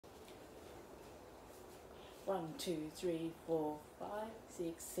1, 2, 3, 4, 5,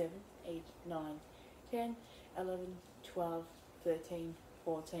 6, 7, 8, 9, 10, 11, 12, 13,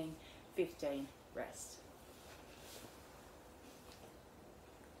 14, 15. Rest.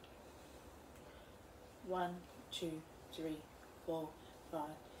 1, 2, 3, 4, 5,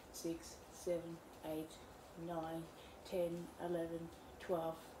 6, 7, 8, 9, 10, 11,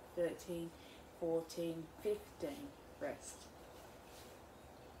 12, 13, 14, 15. Rest.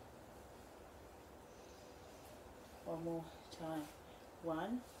 One more time.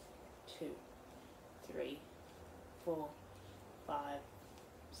 1, 2, 3, 4, 5,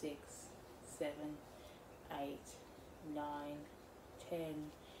 6, 7, 8, 9, 10,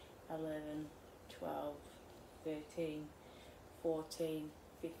 11, 12, 13, 14,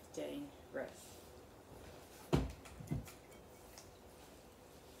 15. Rest.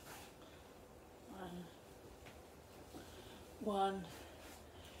 1,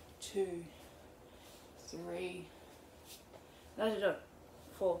 2, 3,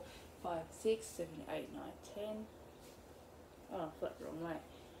 4, 5, 6, 7, 8, 9, 10. Oh, I flipped the wrong way.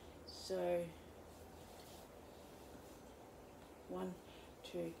 So 1,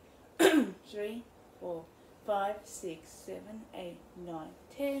 2, 3, 4, 5, 6, 7, 8, 9,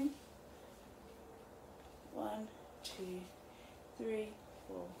 10. 1, 2, 3,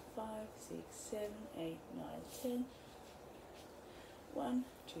 4, 5, 6, 7, 8, 9, 10. 1,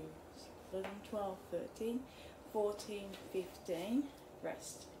 2, 11, 12, 13, 14, 15.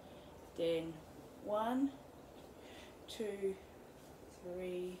 Rest. Then 1, 2,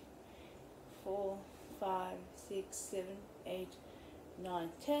 3, 4, 5, 6, 7, 8, 9,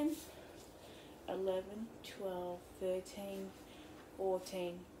 10, 11, 12, 13,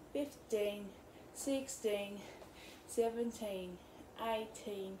 14, 15, 16, 17,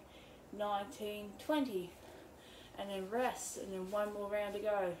 18, 19, 20. And then rest, and then one more round to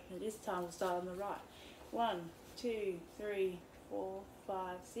go. And this time we'll start on the right. 1, 2, 3, 4,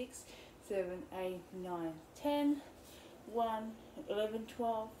 5, 6, 7, 8, 9, 10. 1, 11,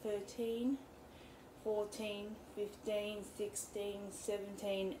 12, 13, 14, 15, 16,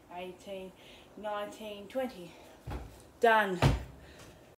 17, 18, 19, 20. Done.